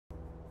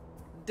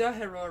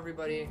Hello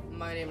everybody,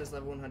 my name is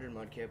Level 100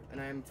 Mudkip,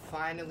 and I am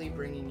finally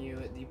bringing you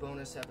the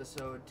bonus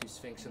episode to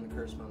Sphinx and the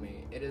Cursed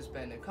Mummy. It has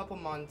been a couple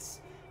months,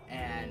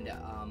 and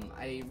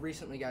I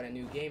recently got a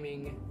new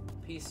gaming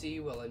PC,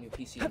 well, a new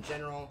PC in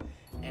general,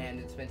 and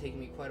it's been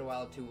taking me quite a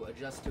while to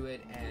adjust to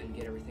it and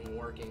get everything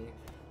working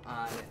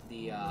on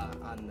the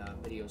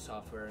video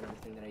software and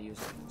everything that I use.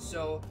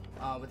 So,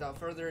 without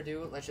further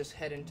ado, let's just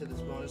head into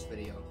this bonus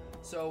video.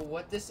 So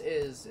what this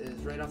is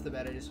right off the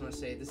bat, I just want to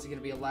say this is going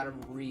to be a lot of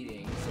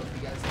reading. So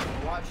if you guys want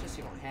to watch this,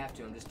 you don't have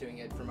to. I'm just doing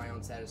it for my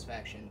own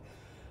satisfaction.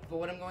 But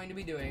what I'm going to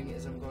be doing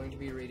is I'm going to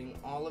be reading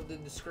all of the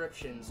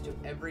descriptions to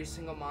every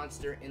single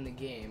monster in the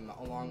game,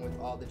 along with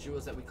all the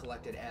jewels that we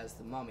collected as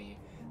the mummy.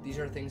 These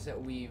are things that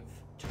we've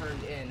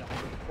turned in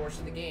over the course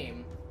of the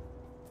game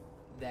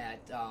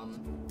that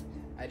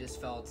I just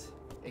felt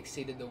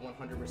exceeded the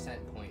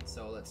 100% point.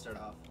 So let's start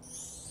off.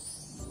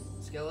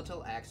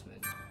 Skeletal Axemen.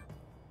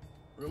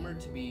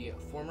 Rumored to be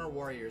former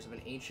warriors of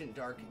an ancient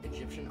dark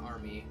Egyptian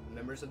army,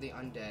 members of the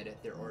undead,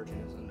 their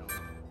origin is unknown.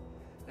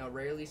 Now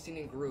rarely seen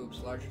in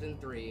groups larger than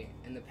 3,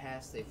 in the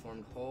past they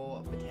formed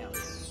whole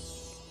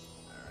battalions.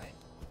 Alright.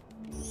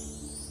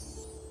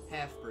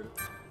 Half-Brute.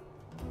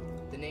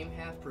 The name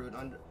Half-Brute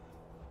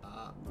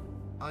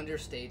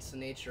understates the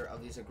nature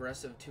of these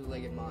aggressive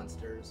two-legged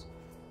monsters,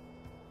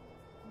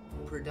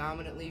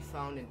 predominantly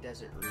found in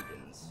desert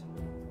regions.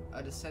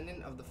 A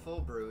descendant of the full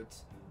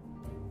brutes,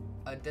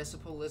 a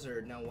decimal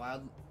lizard now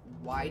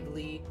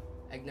widely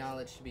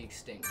acknowledged to be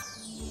extinct.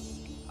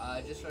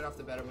 Just right off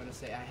the bat, I'm going to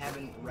say I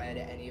haven't read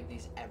any of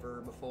these ever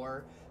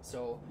before,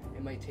 so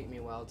it might take me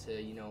a while to,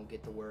 you know,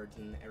 get the words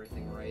and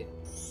everything right.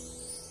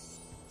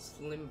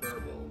 Slim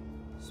Burble.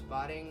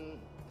 Sporting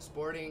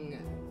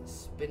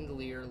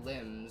spindlier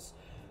limbs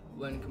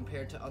when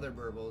compared to other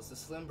burbles, the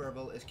slim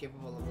burble is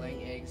capable of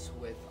laying eggs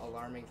with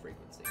alarming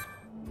frequency.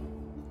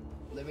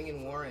 Living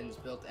in warrens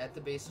built at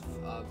the base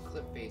of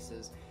cliff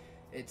faces,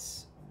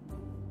 it's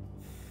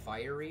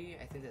fiery,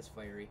 I think that's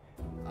fiery.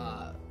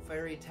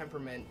 Fiery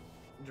temperament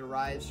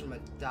derives from a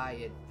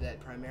diet that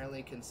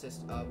primarily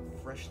consists of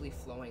freshly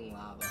flowing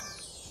lava.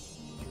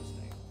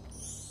 Interesting.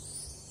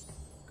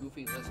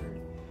 Goofy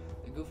Lizard.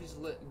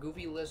 The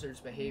goofy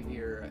lizard's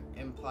behavior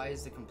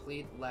implies the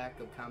complete lack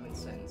of common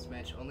sense,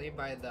 matched only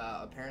by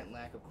the apparent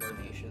lack of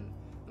coordination.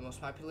 The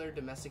most popular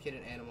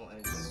domesticated animal in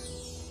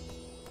existence.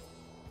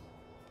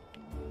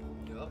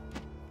 Yup.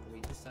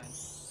 Read the sign.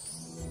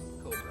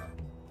 Cobra.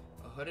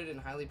 A hooded and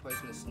highly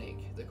poisonous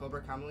snake. The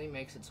cobra commonly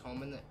makes its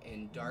home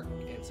in dark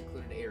and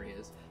secluded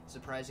areas,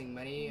 surprising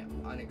many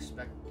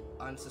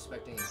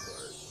unsuspecting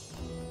explorers.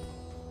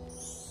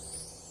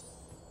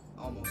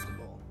 Almost a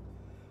bull.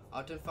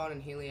 Often found in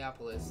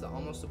Heliopolis, the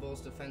almost a bull's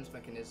defense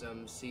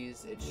mechanism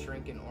sees it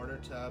shrink in order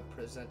to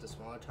present a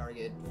smaller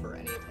target for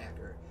any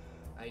attacker.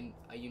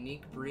 A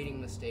unique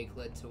breeding mistake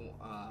led to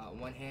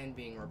one hand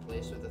being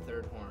replaced with a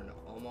third horn,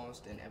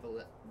 almost an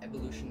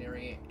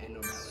evolutionary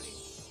anomaly.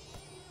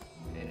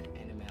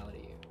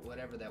 Anomaly,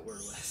 whatever that word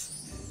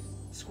was.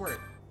 Squirt.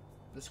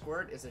 The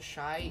squirt is a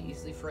shy,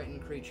 easily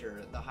frightened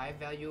creature. The high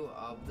value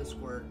of the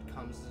squirt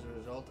comes as a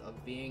result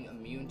of being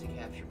immune to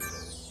capture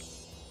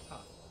beetles.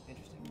 Huh,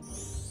 interesting.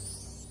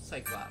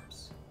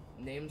 Cyclops.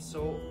 Named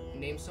so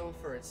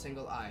for its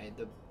single eye,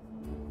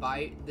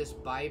 this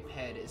biped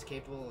is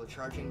capable of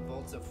charging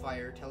bolts of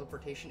fire,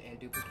 teleportation, and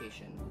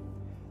duplication.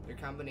 Their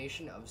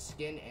combination of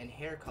skin and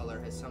hair color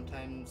has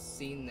sometimes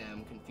seen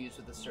them confused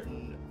with a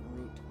certain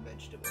root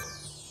vegetable.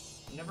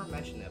 I've never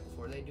mentioned that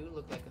before. They do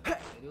look like a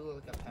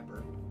pepper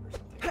or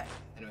something.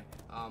 Anyway,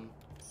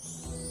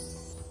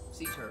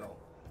 sea turtle.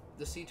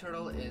 The sea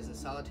turtle is a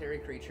solitary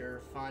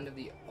creature fond of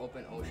the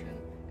open ocean.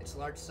 Its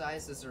large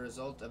size is a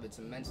result of its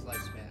immense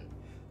lifespan.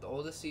 The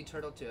oldest sea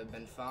turtle to have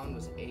been found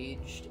was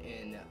aged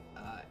in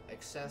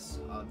excess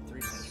of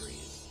 3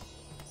 centuries.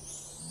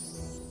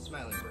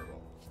 Smiling Burble.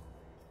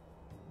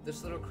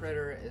 This little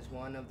critter is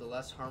one of the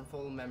less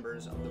harmful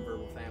members of the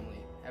burble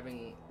family,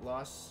 having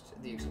lost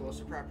the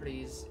explosive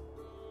properties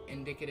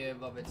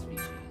indicative of its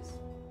species.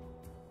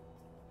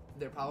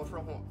 Their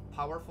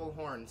powerful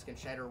horns can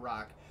shatter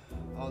rock,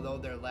 although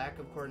their lack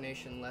of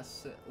coordination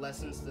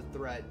lessens the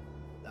threat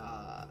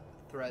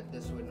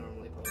this would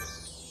normally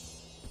pose.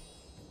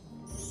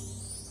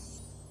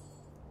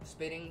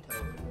 Spitting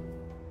Toad.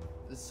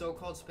 The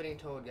so-called spitting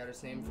toad got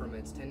its name from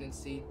its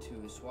tendency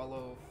to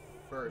swallow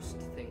first,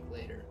 think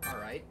later.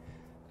 Alright.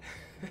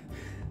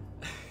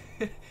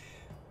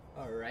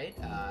 Alright,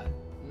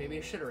 maybe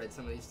I should have read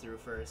some of these through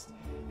first.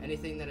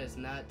 Anything that is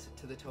not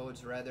to the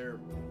toad's rather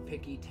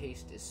picky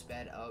taste is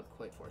spat out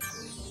quite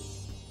forcefully.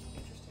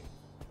 Interesting.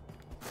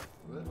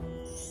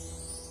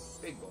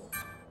 Big Bull.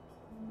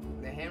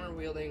 The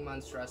hammer-wielding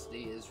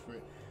monstrosity is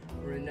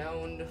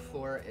renowned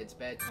for its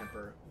bad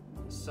temper.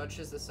 Such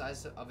is the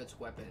size of its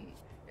weapon.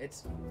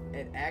 It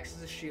acts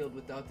as a shield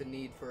without the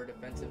need for a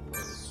defensive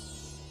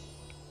pose.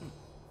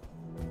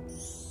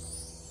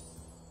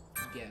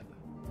 Geb.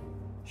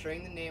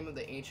 Sharing the name of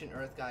the ancient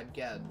earth god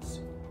Gebs,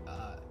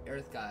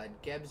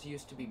 Gebs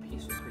used to be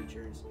peaceful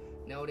creatures.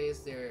 Nowadays,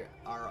 there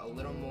are a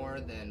little more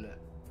than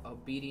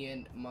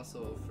obedient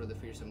muscle for the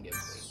fearsome Gimli,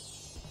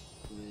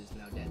 who is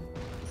now dead.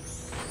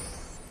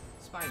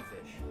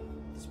 Spinefish.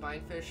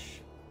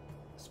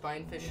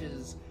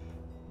 Spinefish's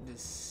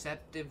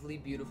deceptively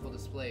beautiful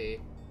display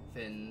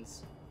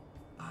fins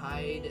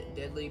hide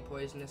deadly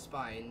poisonous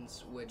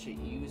spines, which it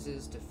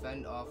uses to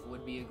fend off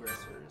would-be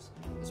aggressors.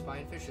 The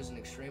spinefish is an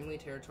extremely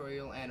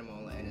territorial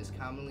animal and is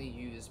commonly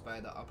used by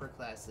the upper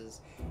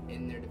classes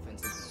in their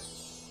defensive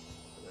modes.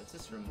 So that's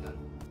this room done.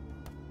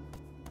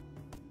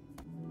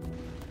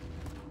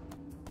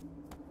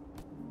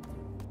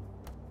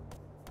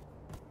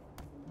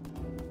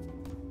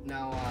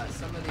 Now,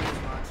 some of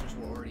these monsters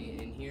were already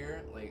in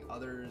here, like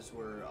others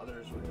were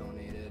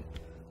donated.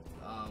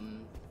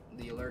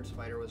 The alert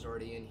spider was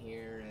already in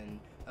here, and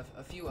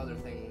a few other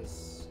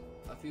things.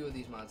 A few of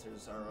these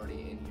monsters are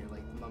already in here,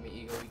 like the mummy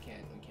eagle. We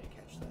can't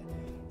catch that.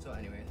 So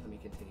anyway, let me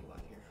continue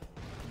on here.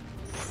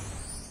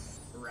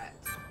 Rat.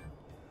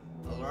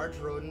 A large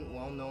rodent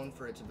well known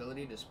for its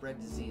ability to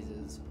spread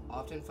diseases,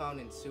 often found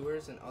in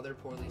sewers and other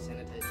poorly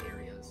sanitized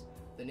areas.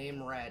 The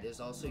name rat is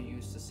also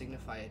used to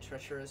signify a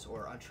treacherous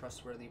or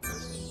untrustworthy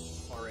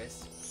person.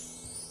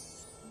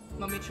 Horace.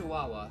 Mummy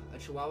Chihuahua. A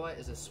Chihuahua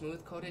is a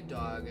smooth-coated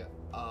dog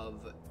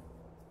of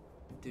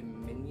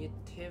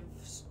diminutive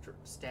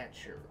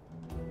stature.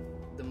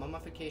 The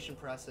mummification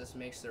process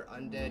makes their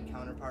undead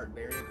counterpart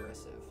very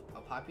aggressive. A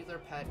popular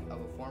pet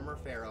of a former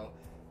pharaoh,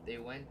 they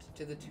went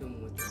to the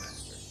tomb with their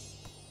master.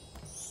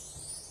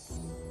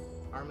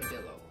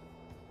 Armadillo.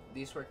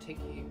 These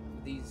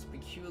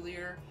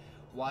peculiar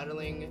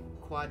waddling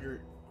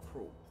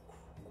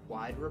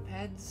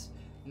quadrupeds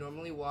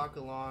normally walk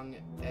along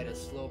at a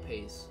slow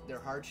pace. Their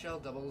hard shell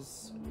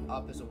doubles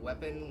up as a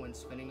weapon when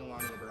spinning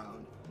along the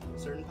ground.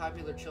 Certain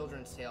popular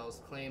children's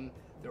tales claim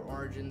their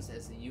origins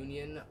as the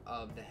union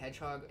of the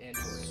hedgehog and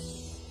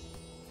tortoise.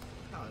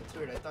 Oh, that's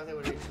weird. I thought that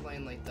would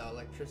explain like the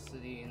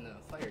electricity and the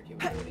fire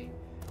capability.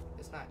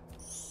 It's not.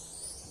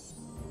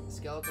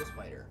 Skeletal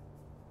spider.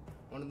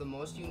 One of the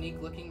most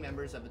unique looking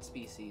members of its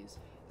species.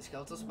 The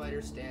skeletal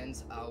spider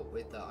stands out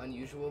with the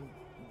unusual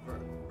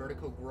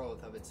vertical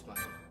growth of its spine.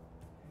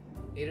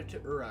 Native to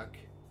Uruk,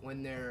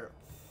 when their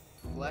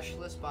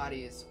fleshless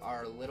bodies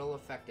are little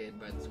affected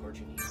by the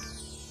scorching heat.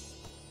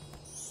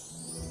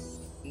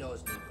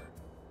 Nose needler.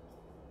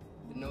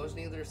 The nose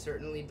needler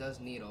certainly does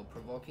needle,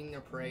 provoking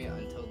their prey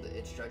until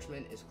its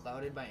judgment is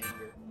clouded by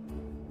anger.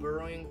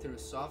 Burrowing through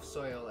soft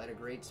soil at a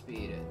great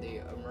speed,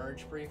 they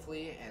emerge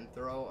briefly and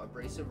throw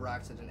abrasive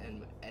rocks at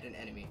an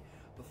enemy,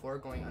 before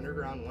going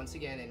underground once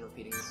again and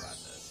repeating the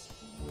process.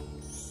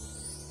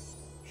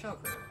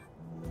 Shellcurve.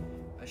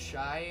 A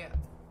shy,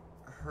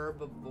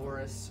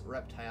 herbivorous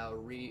reptile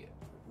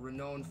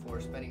renowned for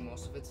spending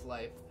most of its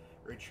life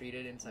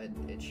retreated inside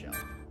its shell.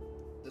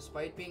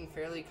 Despite being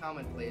fairly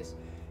commonplace,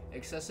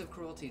 excessive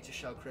cruelty to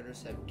shell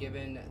critters have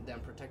given them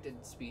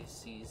protected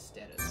species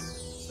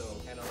status. So,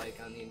 kind of like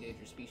on the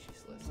endangered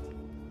species list.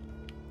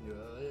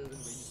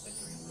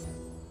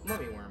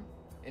 Mummyworm.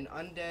 An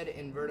undead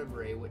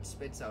invertebrate which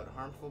spits out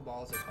harmful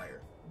balls of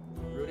fire.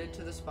 Rooted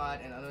to the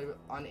spot and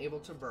unable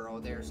to burrow,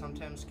 they are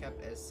sometimes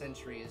kept as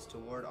sentries to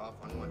ward off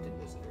unwanted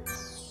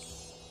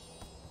visitors.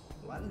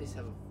 A lot of these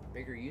have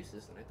bigger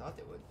uses than I thought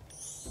they would.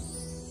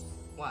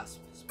 Wasp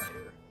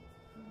spider.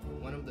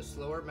 One of the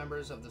slower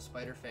members of the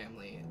spider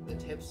family, the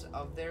tips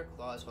of their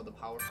claws hold a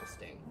powerful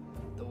sting.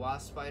 The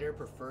wasp spider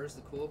prefers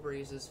the cool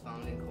breezes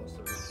found in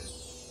coastal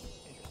regions.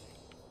 Interesting.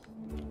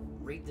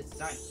 Read the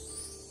sign.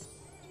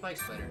 Spike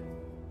spider.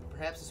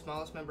 Perhaps the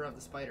smallest member of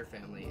the spider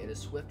family, it is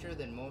swifter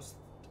than most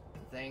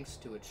thanks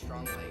to its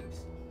strong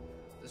legs.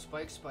 The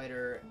spike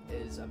spider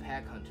is a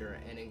pack hunter,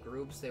 and in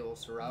groups they will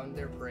surround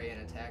their prey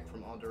and attack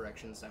from all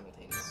directions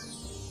simultaneously.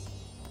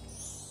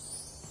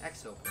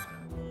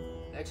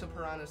 Exopiranha. The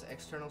exopiranha's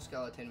external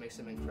skeleton makes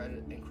them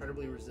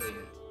incredibly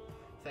resilient.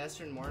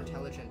 Faster and more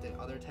intelligent than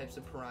other types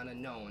of piranha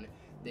known,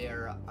 they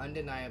are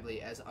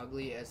undeniably as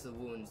ugly as the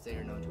wounds they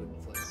are known to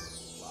inflict.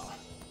 Wow.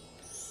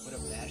 What a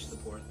bash, the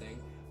poor thing.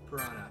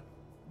 Piranha.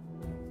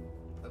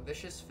 A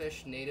vicious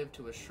fish native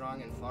to a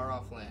strong and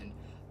far-off land.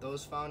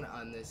 Those found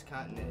on this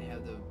continent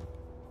have the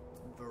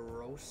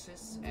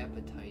voracious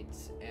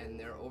appetites and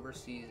their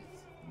overseas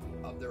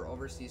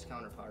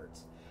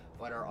counterparts,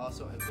 but are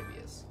also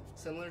amphibious.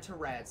 Similar to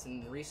rats,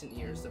 in recent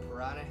years, the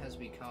piranha has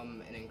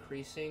become an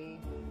increasing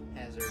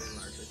hazard in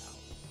larger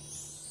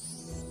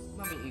towns.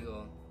 Mummy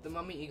eagle. The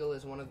mummy eagle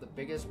is one of the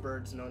biggest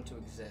birds known to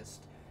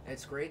exist.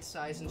 Its great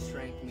size and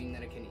strength mean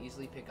that it can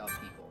easily pick out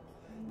people.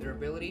 Their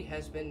ability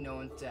has been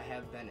known to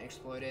have been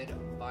exploited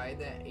by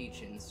the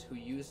ancients, who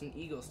used an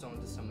eagle stone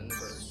to summon the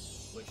bird,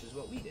 which is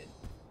what we did.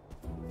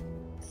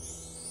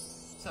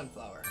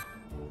 Sunflower.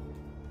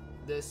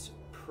 This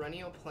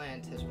perennial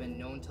plant has been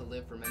known to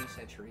live for many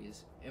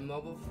centuries.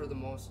 Immobile for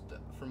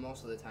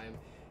most of the time,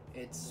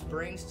 it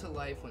springs to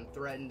life when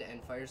threatened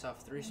and fires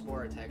off 3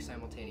 spore attacks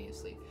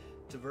simultaneously,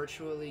 to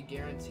virtually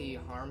guarantee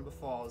harm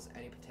befalls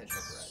any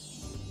potential threat.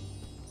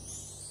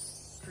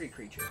 Tree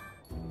creature.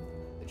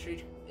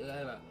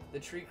 The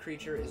tree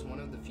creature is one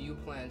of the few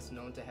plants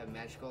known to have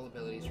magical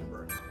abilities from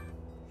birth.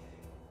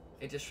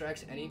 It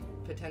distracts any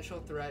potential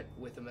threat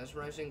with a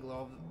mesmerizing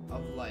glow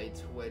of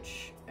light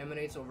which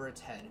emanates over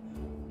its head,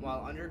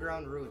 while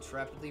underground roots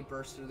rapidly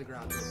burst through the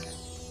ground to attack.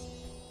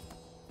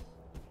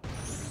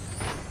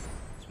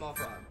 Small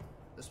frog.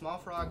 The small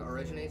frog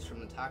originates from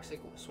the toxic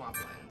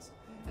swamplands.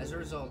 As a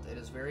result, it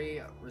is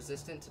very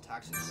resistant to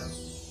toxic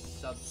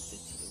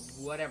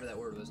whatever that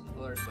word was,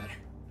 alert spider.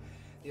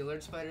 The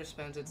alert spider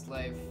spends its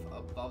life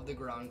above the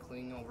ground,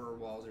 clinging over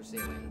walls or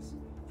ceilings.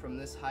 From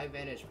this high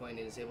vantage point,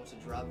 it is able to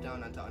drop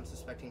down onto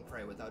unsuspecting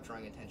prey without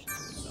drawing attention to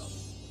itself.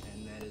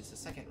 And that is the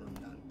second room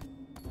done.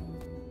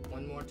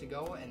 One more to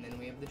go, and then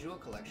we have the jewel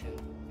collection.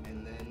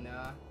 And then,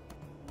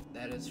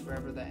 that is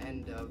forever the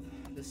end of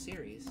the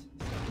series.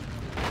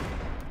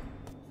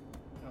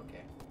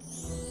 Okay.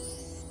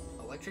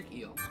 Electric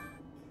eel.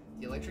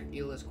 The electric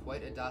eel is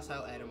quite a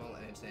docile animal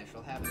in its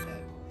natural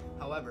habitat.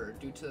 However,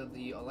 due to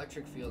the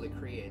electric field it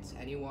creates,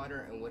 any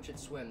water in which it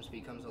swims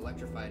becomes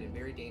electrified and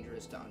very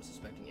dangerous to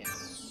unsuspecting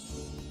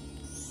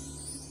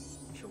animals.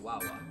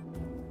 Chihuahua.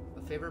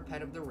 A favorite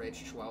pet of the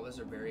rich, Chihuahuas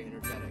are very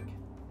energetic.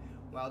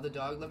 While the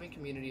dog-loving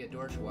community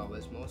adore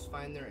Chihuahuas, most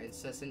find their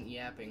incessant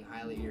yapping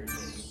highly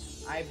irritating.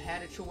 I've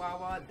had a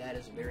Chihuahua, that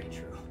is very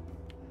true.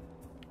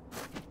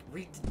 There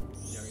we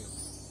go.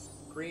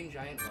 Green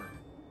giant worm.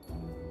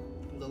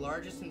 The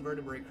largest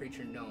invertebrate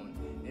creature known,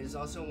 it is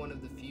also one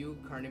of the few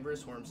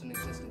carnivorous worms in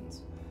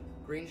existence.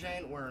 Green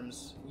giant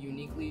worms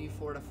uniquely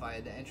fortify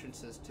the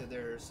entrances to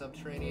their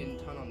subterranean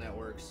tunnel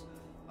networks,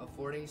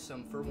 affording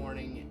some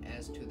forewarning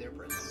as to their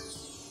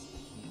presence.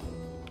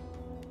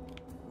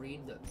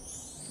 Read the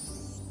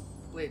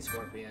blade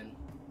scorpion.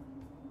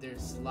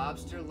 This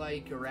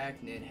lobster-like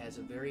arachnid has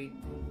a very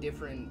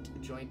different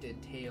jointed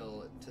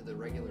tail to the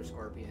regular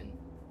scorpion,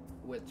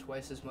 with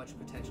twice as much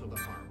potential to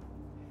harm.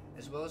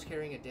 As well as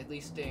carrying a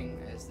deadly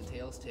sting as the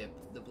tail's tip,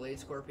 the blade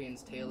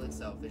scorpion's tail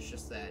itself is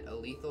just that, a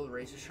lethal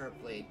razor-sharp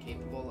blade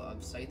capable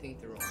of scything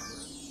through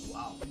armor.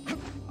 Wow.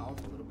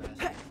 Powerful little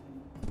bastard.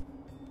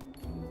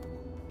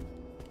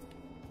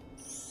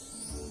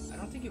 I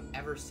don't think you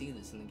ever see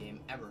this in the game,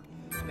 ever.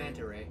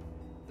 Manta ray.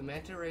 The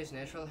manta ray's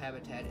natural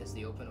habitat is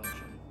the open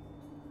ocean.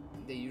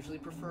 They usually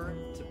prefer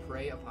to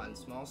prey upon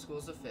small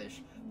schools of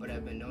fish, but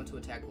have been known to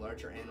attack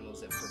larger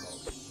animals if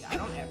provoked. Yeah,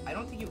 I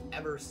don't think you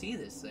ever see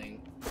this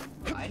thing.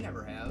 I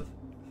never have.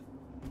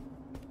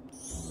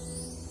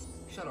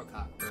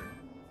 Shuttlecock bird.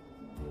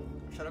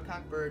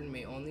 Shuttlecock bird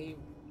may only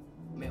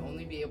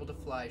be able to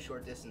fly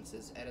short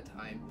distances at a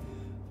time,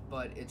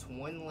 but its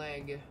one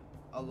leg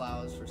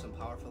allows for some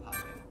powerful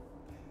hopping.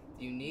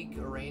 The unique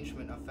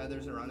arrangement of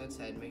feathers around its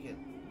head make it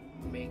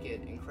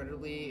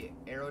incredibly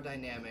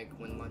aerodynamic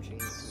when launching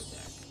to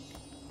attack.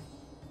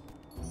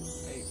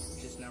 I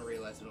just now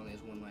realized it only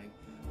has one leg.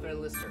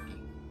 Featherless turkey.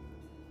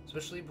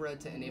 Specially bred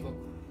to enable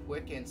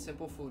quick and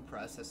simple food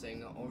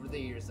processing, over the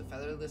years the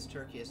featherless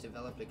turkey has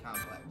developed a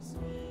complex.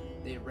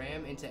 They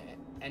ram into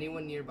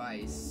anyone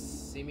nearby,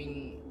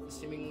 seemingly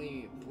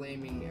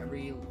blaming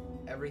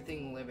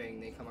everything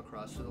living they come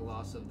across for the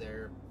loss of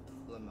their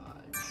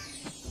plumage.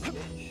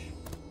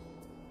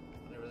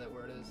 Whatever that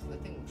word is.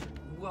 That thing.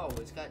 Whoa!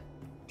 It's got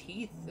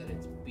teeth in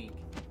its beak.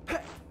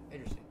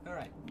 Interesting. All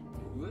right.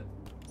 There we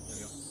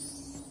go.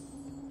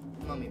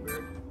 Mummy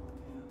bird.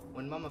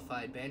 When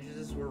mummified,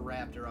 bandages were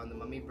wrapped around the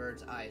mummy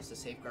bird's eyes to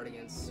safeguard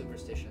against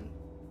superstition.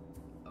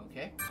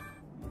 Okay.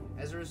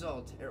 As a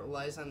result, it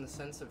relies on the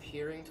sense of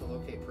hearing to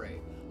locate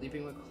prey,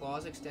 leaping with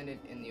claws extended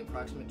in the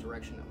approximate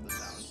direction of the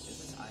sound.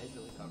 Is its eyes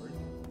really covered?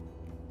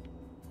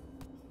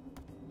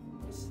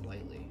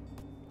 Slightly.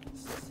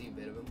 Still see a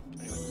bit of him.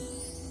 Anyway.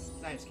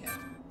 Knives cat.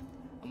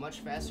 A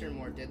much faster and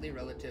more deadly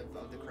relative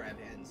of the crab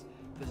hands,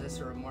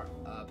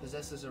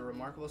 possesses a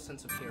remarkable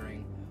sense of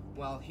hearing.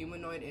 While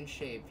humanoid in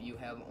shape, you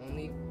have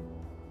only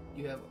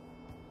to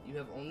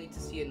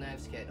see a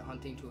knives cat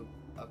hunting to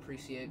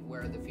appreciate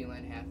where the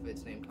feline half of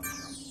its name comes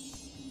from.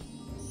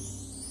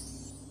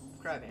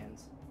 Crab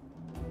hands.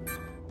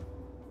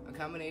 A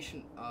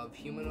combination of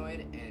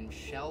humanoid and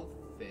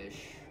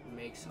shellfish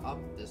makes up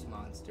this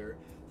monster,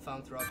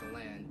 found throughout the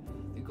land.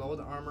 The gold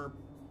armor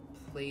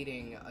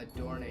plating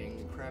adorning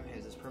the crab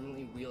hands is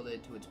permanently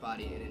wielded to its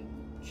body and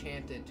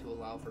enchanted to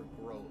allow for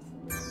growth.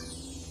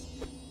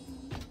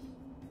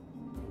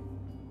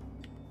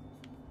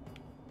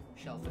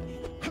 Shellfish.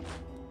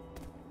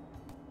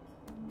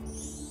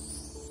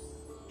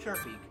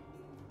 Sharpbeak.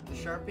 The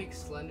sharpbeak's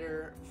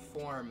slender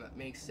form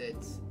makes it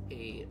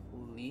a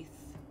lithe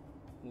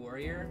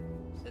warrior.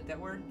 Is that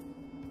word?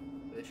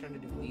 Are they trying to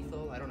do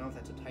lethal? I don't know if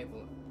that's a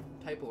typo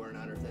or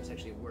not, or if that's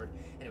actually a word.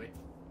 Anyway.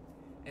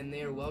 And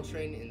they are well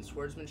trained in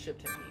swordsmanship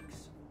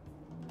techniques.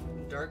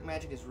 Dark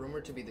magic is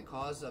rumored to be the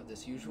cause of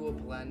this usual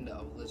blend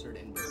of lizard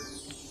and bird.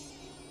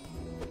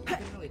 I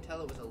couldn't really tell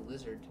it was a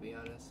lizard, to be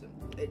honest.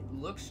 It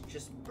looks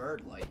just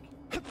bird-like.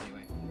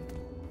 Anyway.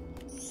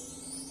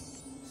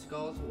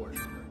 Skull's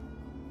Worshipper.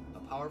 A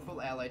powerful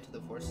ally to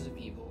the forces of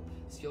evil,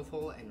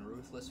 skillful and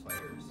ruthless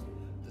fighters.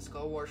 The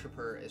Skull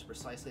Worshipper is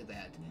precisely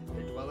that.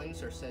 Their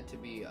dwellings are said to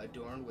be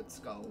adorned with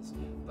skulls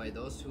by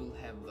those who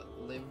have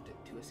lived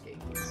to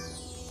escape.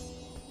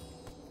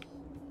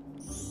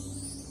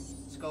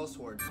 Skull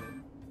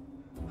Swordsman,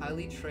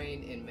 highly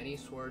trained in many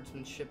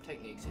swordsmanship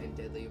techniques and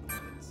deadly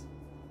opponents.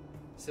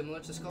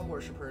 Similar to skull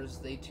worshippers,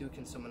 they too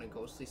can summon a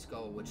ghostly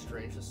skull which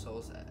drains the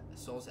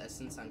soul's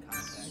essence on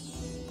contact.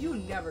 You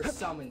never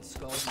summoned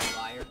skulls, you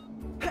liar.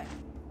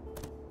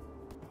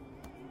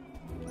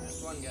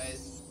 Last one,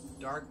 guys.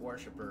 Dark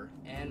Worshipper,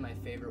 and my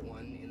favorite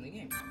one in the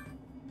game.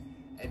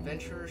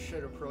 Adventurers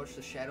should approach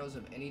the shadows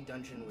of any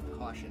dungeon with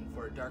caution,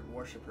 for a Dark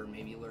Worshipper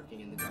may be lurking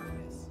in the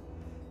darkness.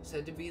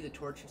 Said to be the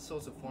tortured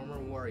souls of former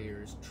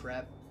warriors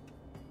trapped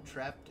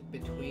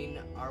between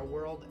our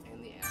world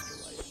and the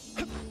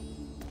afterlife.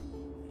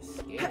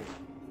 Scary.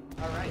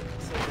 Alright,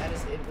 so that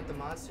is it with the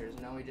monsters.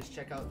 Now we just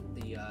check out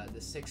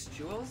the 6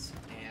 jewels,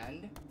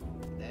 and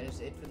that is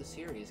it for the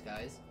series,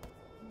 guys.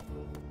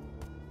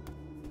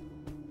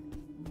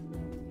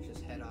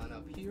 Just head on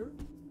up here.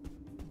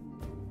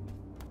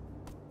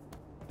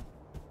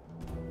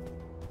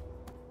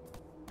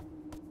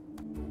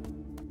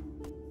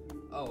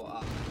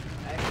 Oh,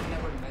 I actually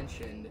never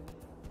mentioned,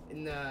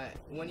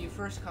 when you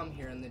first come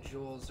here and the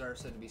jewels are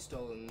said to be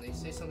stolen, they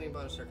say something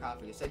about a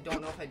sarcophagus. I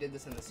don't know if I did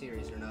this in the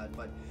series or not,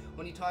 but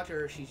when you talk to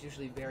her, she's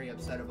usually very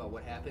upset about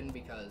what happened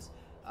because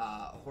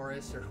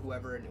Horus or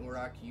whoever in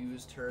Uruk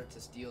used her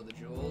to steal the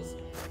jewels,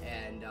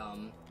 and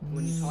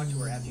when you talk to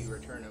her after you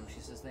return them,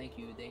 she says, thank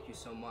you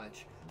so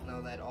much. Now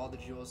that all the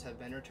jewels have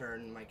been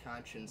returned, my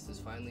conscience is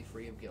finally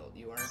free of guilt.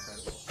 You are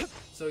incredible.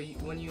 So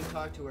when you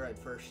talk to her at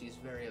first, she's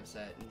very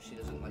upset, and she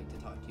doesn't like to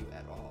talk to you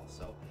at all,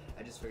 so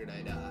I just figured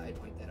I'd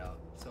point that out.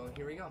 So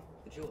here we go,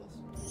 the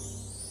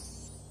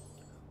jewels.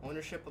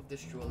 Ownership of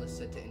this jewel is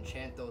said to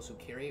enchant those who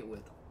carry it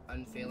with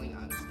unfailing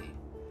honesty.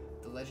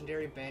 The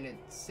legendary bandit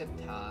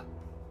Siptah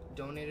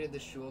donated the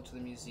jewel to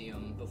the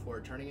museum before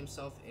turning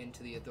himself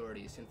into the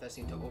authorities,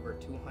 confessing to over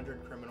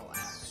 200 criminal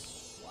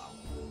acts. Wow.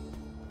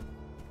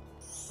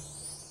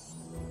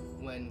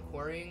 When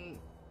quarrying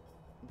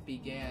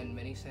began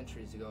many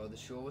centuries ago, the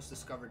jewel was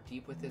discovered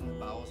deep within the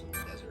bowels of the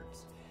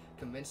deserts.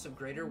 Convinced of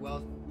greater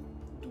wealth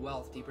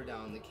deeper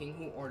down, the king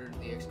who ordered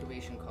the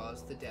excavation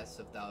caused the deaths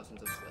of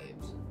thousands of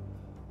slaves.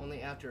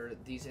 Only after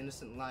these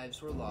innocent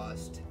lives were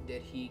lost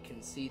did he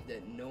concede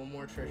that no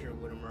more treasure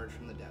would emerge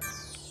from the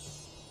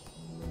depths.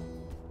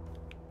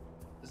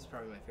 This is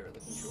probably my favorite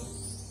looking jewel.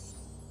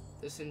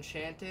 This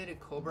enchanted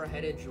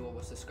cobra-headed jewel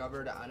was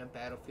discovered on a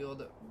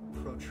battlefield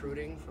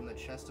protruding from the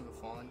chest of a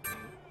fallen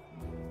king.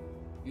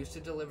 Used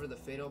to deliver the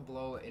fatal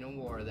blow in a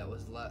war that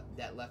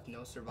left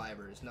no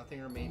survivors.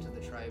 Nothing remains of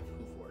the tribe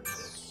who forged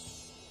it.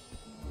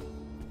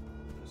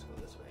 Let's go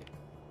this way.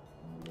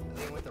 I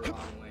think I went the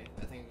wrong way.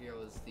 I think it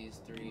goes these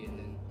 3 and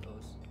then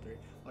those 3.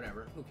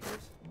 Whatever, who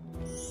cares?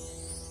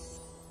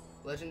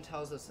 Legend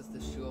tells us that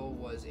this jewel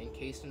was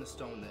encased in a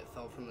stone that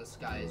fell from the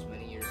skies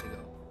many years ago.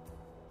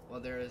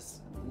 While there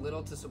is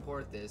little to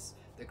support this,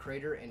 the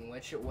crater in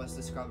which it was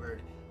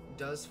discovered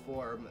does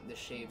form the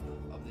shape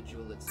of the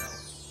jewel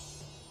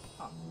itself.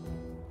 Huh.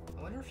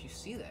 I wonder if you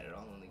see that at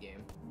all in the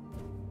game.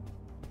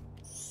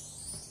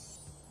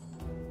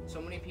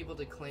 So many people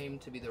claim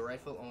to be the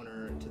rightful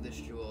owner to this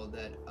jewel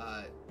that,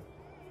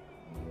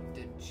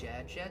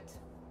 Djajet?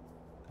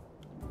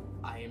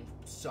 I am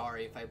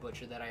sorry if I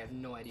butchered that, I have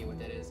no idea what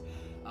that is.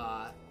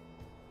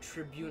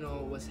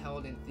 Tribunal was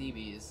held in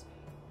Thebes,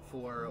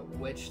 for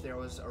which there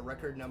was a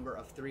record number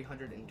of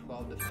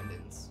 312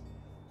 defendants.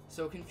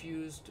 So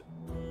confused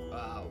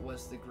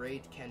was the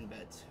great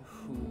Kenbet,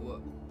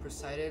 who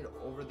presided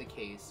over the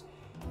case.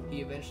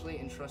 He eventually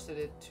entrusted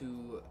it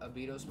to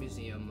Abydos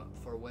Museum,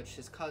 for which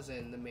his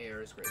cousin, the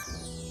mayor, is grateful.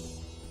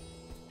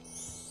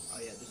 Oh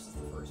yeah, this is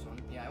the first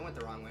one. Yeah, I went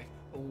the wrong way.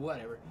 But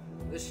whatever.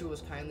 This shoe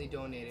was kindly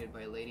donated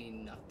by Lady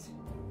Nut.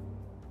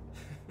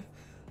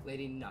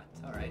 Lady Nut,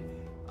 alright.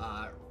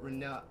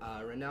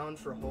 Renowned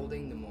for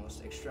holding the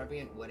most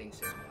extravagant wedding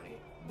ceremony.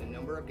 The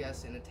number of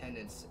guests in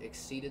attendance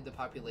exceeded the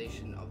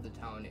population of the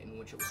town in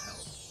which it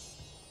was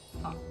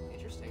held. Huh,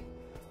 interesting.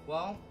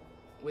 Well,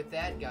 with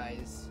that,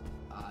 guys,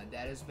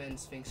 that has been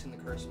Sphinx and the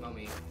Cursed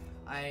Mummy.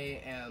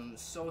 I am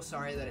so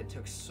sorry that it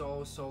took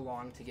so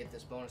long to get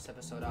this bonus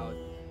episode out.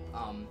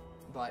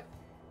 But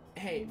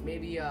hey,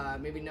 maybe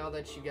now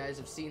that you guys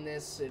have seen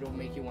this, it'll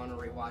make you want to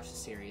rewatch the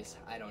series.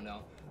 I don't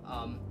know.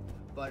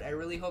 But I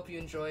really hope you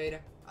enjoyed.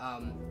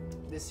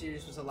 This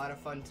series was a lot of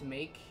fun to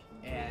make,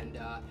 and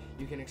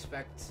you can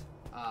expect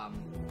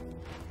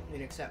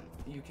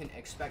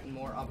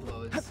more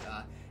uploads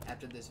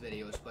after this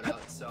video is put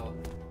out. So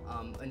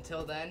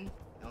until then,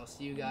 I'll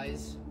see you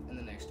guys in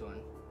the next one.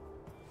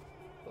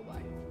 Bye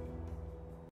bye.